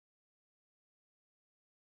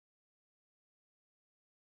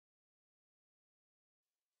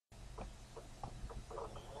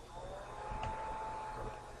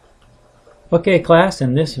Okay, class,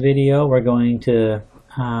 in this video we're going to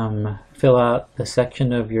fill out the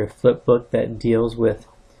section of your flipbook that deals with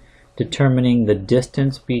determining the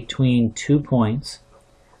distance between 2 points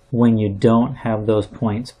when you don't have those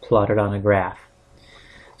points plotted on a graph.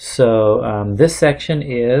 So this section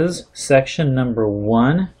is section number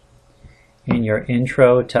 1 in your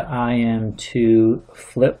Intro to IM2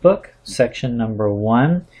 flipbook, section number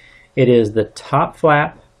 1. It is the top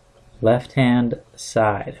flap, left-hand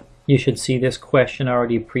side. You should see this question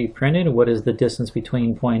already pre-printed. What is the distance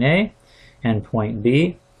between point A and point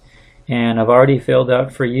B? And I've already filled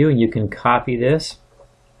out for you, and you can copy this.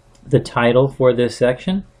 The title for this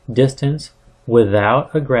section, Distance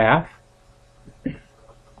Without a Graph.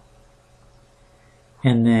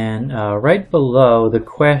 And then right below the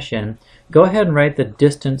question, go ahead and write the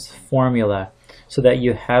distance formula so that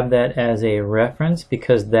you have that as a reference,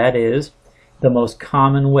 because that is the most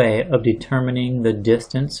common way of determining the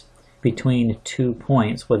distance between 2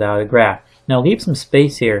 points without a graph. Now leave some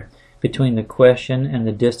space here between the question and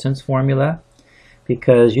the distance formula,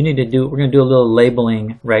 because you need to do, we're going to do a little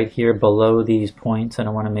labeling right here below these points, and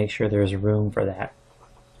I want to make sure there's room for that.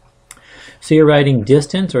 So you're writing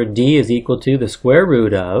distance, or D, is equal to the square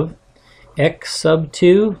root of x sub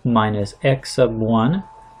 2 minus x sub 1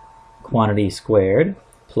 quantity squared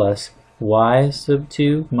plus y sub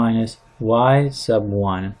 2 minus y sub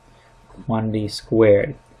 1 quantity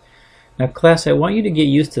squared. Now class, I want you to get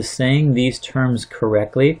used to saying these terms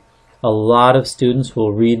correctly. A lot of students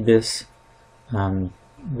will read this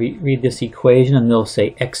read this equation and they'll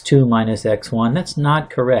say x2 minus x1. That's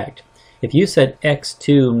not correct. If you said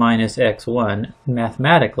x2 minus x1,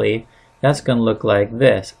 mathematically, that's going to look like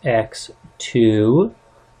this. x2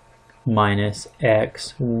 minus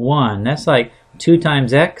x1. That's like 2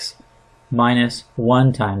 times x minus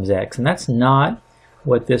 1 times x. And that's not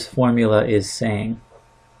what this formula is saying.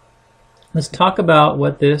 Let's talk about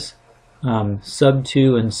what this sub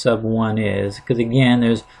 2 and sub 1 is, because again,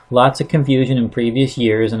 there's lots of confusion in previous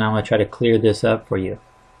years, and I'm going to try to clear this up for you.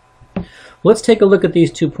 Let's take a look at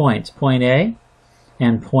these 2 points, point A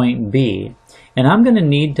and point B. And I'm going to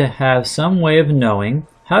need to have some way of knowing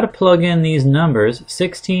how to plug in these numbers,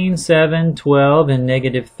 16, 7, 12, and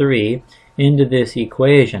 -3, into this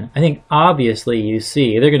equation. I think obviously you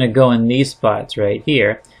see they're going to go in these spots right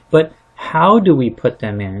here, but how do we put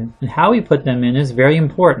them in? And how we put them in is very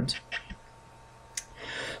important.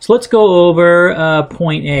 So let's go over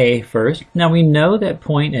point A first. Now we know that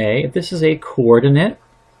point A, if this is a coordinate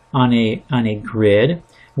on a grid,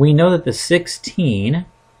 we know that the 16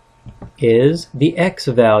 is the x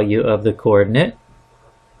value of the coordinate,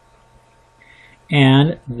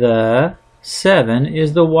 and the 7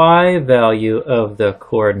 is the y value of the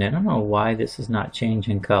coordinate. I don't know why this is not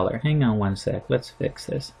changing color. Hang on one sec. Let's fix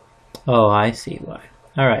this. Oh, I see why.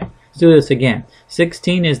 All right, let's do this again.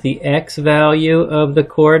 16 is the x value of the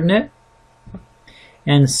coordinate,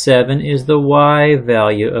 and 7 is the y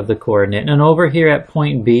value of the coordinate. And over here at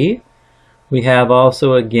point B, we have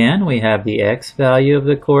also, again, we have the x value of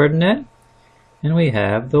the coordinate, and we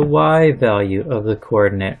have the y value of the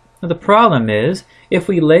coordinate. Now the problem is, if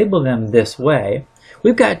we label them this way,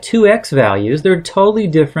 we've got 2 x values. They're totally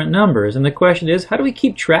different numbers, and the question is, how do we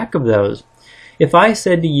keep track of those? If I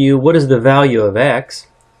said to you, what is the value of x?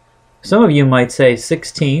 Some of you might say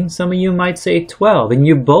 16, some of you might say 12, and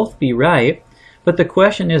you'd both be right. But the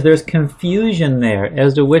question is, there's confusion there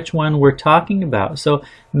as to which one we're talking about. So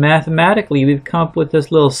mathematically, we've come up with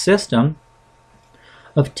this little system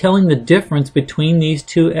of telling the difference between these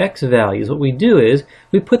 2 x values. What we do is,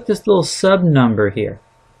 we put this little sub number here.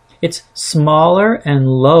 It's smaller and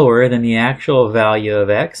lower than the actual value of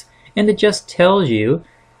x, and it just tells you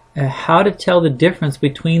how to tell the difference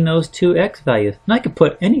between those 2 x values. And I could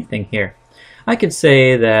put anything here. I could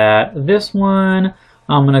say that this one,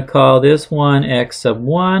 I'm going to call this one x sub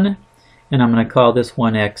 1, and I'm going to call this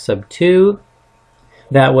one x sub 2.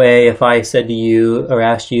 That way, if I said to you or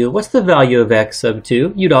asked you, what's the value of x sub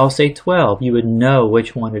 2? You'd all say 12. You would know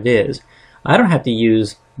which one it is. I don't have to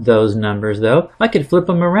use those numbers though. I could flip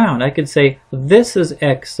them around. I could say this is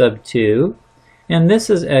x sub 2 and this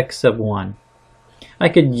is x sub 1. I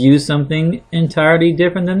could use something entirely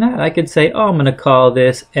different than that. I could say, oh, I'm going to call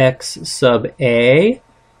this x sub A,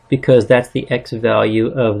 because that's the x value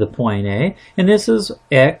of the point A, and this is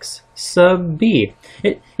x sub B.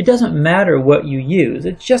 It doesn't matter what you use.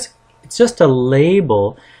 It's just a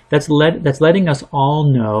label that's letting us all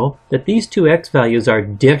know that these 2 x values are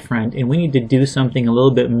different, and we need to do something a little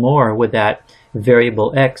bit more with that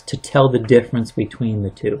variable x to tell the difference between the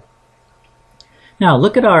two. Now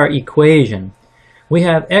look at our equation. We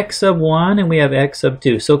have x sub 1 and we have x sub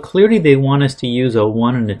 2. So clearly they want us to use a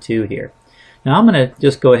 1 and a 2 here. Now I'm going to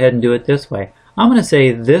just go ahead and do it this way. I'm going to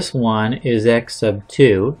say this one is x sub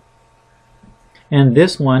 2 and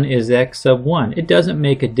this one is x sub 1. It doesn't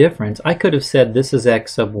make a difference. I could have said this is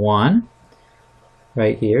x sub 1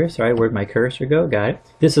 right here. Sorry, where'd my cursor go? Got it.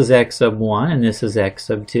 This is x sub 1 and this is x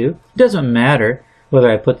sub 2. It doesn't matter whether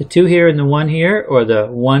I put the 2 here and the 1 here or the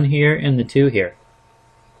 1 here and the 2 here.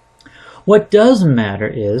 What does matter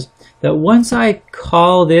is that once I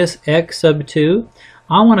call this x sub 2,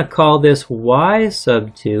 I want to call this y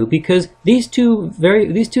sub 2 because these two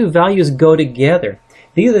values go together.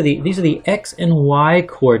 These are the x and y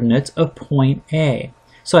coordinates of point A.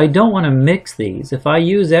 So I don't want to mix these. If I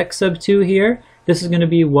use x sub 2 here, this is going to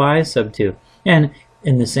be y sub 2. And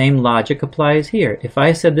the same logic applies here. If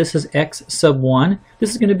I said this is x sub 1,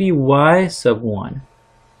 this is going to be y sub 1.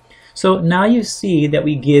 So now you see that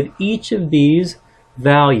we give each of these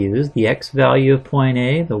values, the x value of point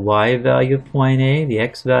A, the y value of point A, the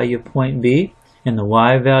x value of point B, and the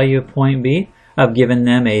y value of point B, I've given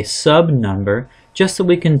them a sub number just so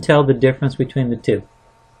we can tell the difference between the two.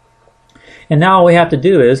 And now all we have to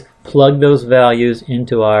do is plug those values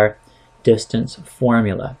into our distance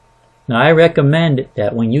formula. Now I recommend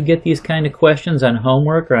that when you get these kind of questions on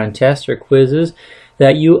homework or on tests or quizzes,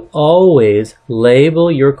 that you always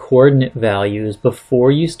label your coordinate values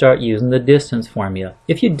before you start using the distance formula.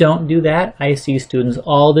 If you don't do that, I see students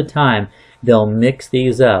all the time. They'll mix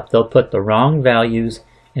these up. They'll put the wrong values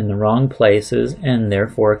in the wrong places and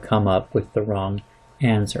therefore come up with the wrong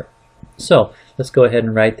answer. So let's go ahead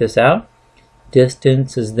and write this out.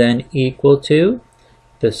 Distance is then equal to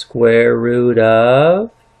the square root of,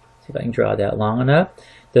 see if I can draw that long enough,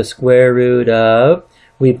 the square root of,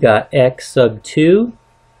 we've got x sub 2,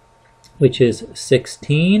 which is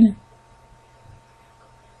 16,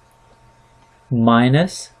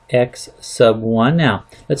 minus x sub 1. Now,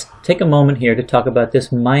 let's take a moment here to talk about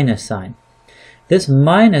this minus sign. This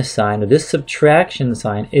minus sign, or this subtraction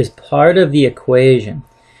sign, is part of the equation.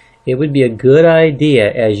 It would be a good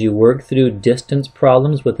idea as you work through distance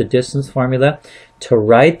problems with the distance formula to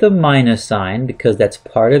write the minus sign because that's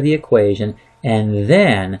part of the equation, and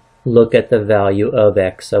then look at the value of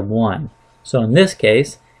x sub 1. So in this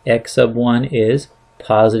case, x sub 1 is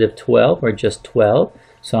positive 12, or just 12.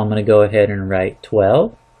 So I'm going to go ahead and write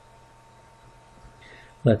 12.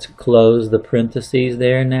 Let's close the parentheses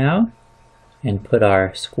there now and put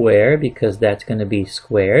our square because that's going to be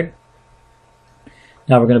squared.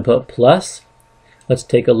 Now we're going to put plus. Let's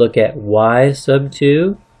take a look at y sub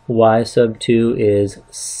 2. Y sub 2 is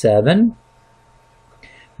 7.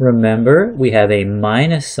 Remember, we have a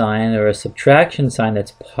minus sign or a subtraction sign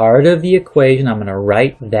that's part of the equation. I'm going to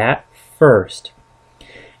write that first.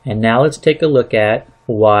 And now let's take a look at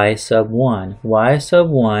y sub 1. Y sub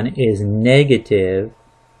 1 is negative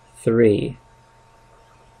 3.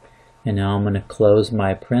 And now I'm going to close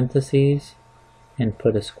my parentheses and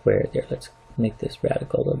put a square there. Let's make this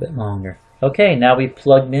radical a little bit longer. Okay, now we've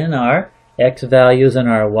plugged in our x values and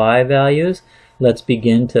our y values. Let's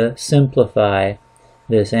begin to simplify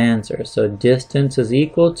this answer. So distance is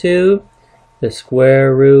equal to the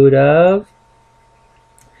square root of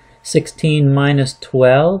 16 minus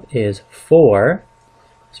 12 is 4.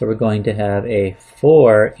 So we're going to have a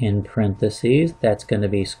 4 in parentheses. That's going to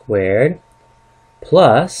be squared.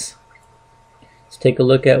 Plus, let's take a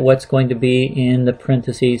look at what's going to be in the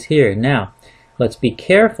parentheses here. Now, let's be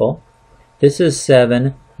careful. This is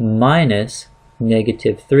 7 minus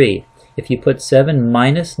negative 3. If you put 7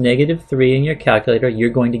 minus negative 3 in your calculator, you're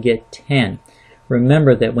going to get 10.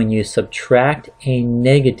 Remember that when you subtract a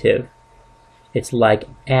negative, it's like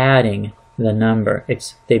adding the number.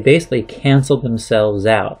 They basically cancel themselves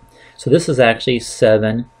out. So this is actually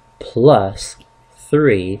 7 plus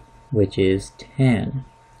 3, which is 10.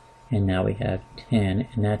 And now we have 10,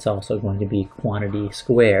 and that's also going to be quantity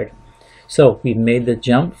squared. So we've made the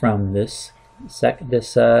jump from this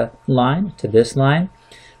line to this line.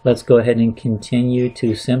 Let's go ahead and continue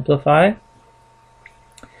to simplify.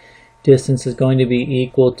 Distance is going to be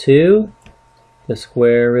equal to the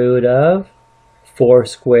square root of 4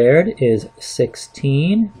 squared is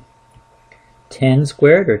 16. 10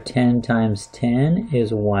 squared, or 10 times 10,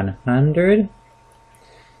 is 100.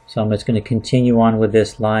 So I'm just going to continue on with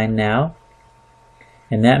this line now.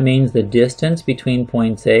 And that means the distance between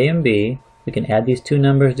points A and B, we can add these two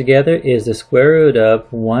numbers together, is the square root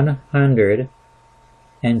of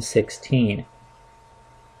 116.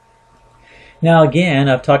 Now again,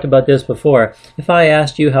 I've talked about this before. If I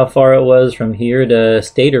asked you how far it was from here to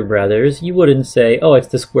Stater Brothers, you wouldn't say, oh, it's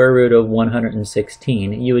the square root of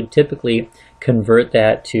 116. You would typically convert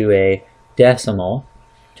that to a decimal.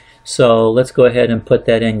 So let's go ahead and put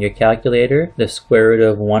that in your calculator. The square root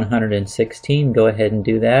of 116. Go ahead and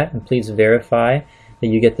do that, and please verify that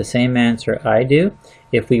you get the same answer I do.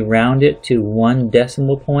 If we round it to 1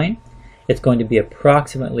 decimal point, it's going to be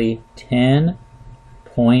approximately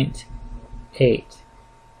 10.8.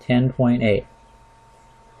 10.8.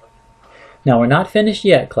 Now we're not finished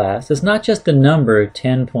yet, class. It's not just the number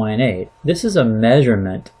 10.8. This is a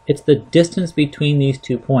measurement. It's the distance between these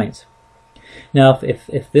 2 points. Now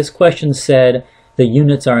if this question said the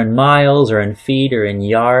units are in miles or in feet or in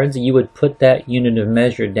yards, you would put that unit of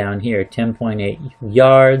measure down here, 10.8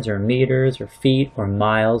 yards or meters or feet or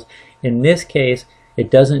miles. In this case,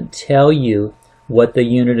 it doesn't tell you what the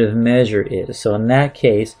unit of measure is. So in that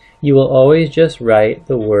case, you will always just write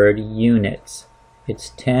the word units.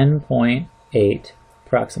 It's 10.8,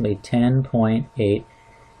 approximately 10.8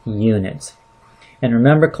 units. And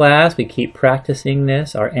remember, class, we keep practicing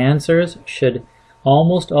this. Our answers should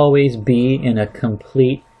almost always be in a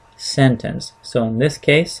complete sentence. So in this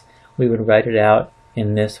case, we would write it out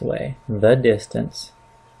in this way. The distance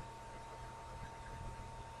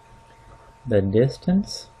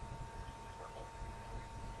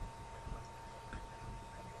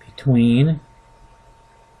between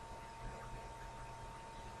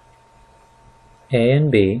A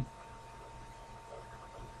and B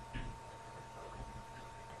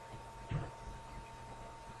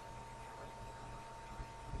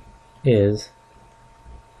is,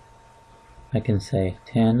 I can say,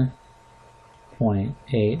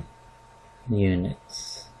 10.8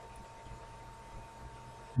 units.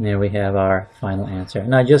 And there we have our final answer.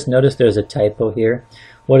 Now just notice there's a typo here.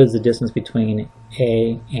 What is the distance between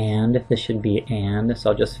A and? This should be and, so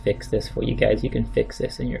I'll just fix this for you guys. You can fix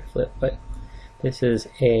this in your flip, but this is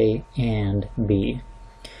A and B.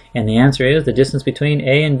 And the answer is the distance between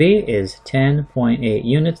A and B is 10.8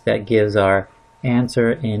 units. That gives our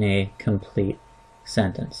answer in a complete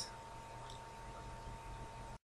sentence.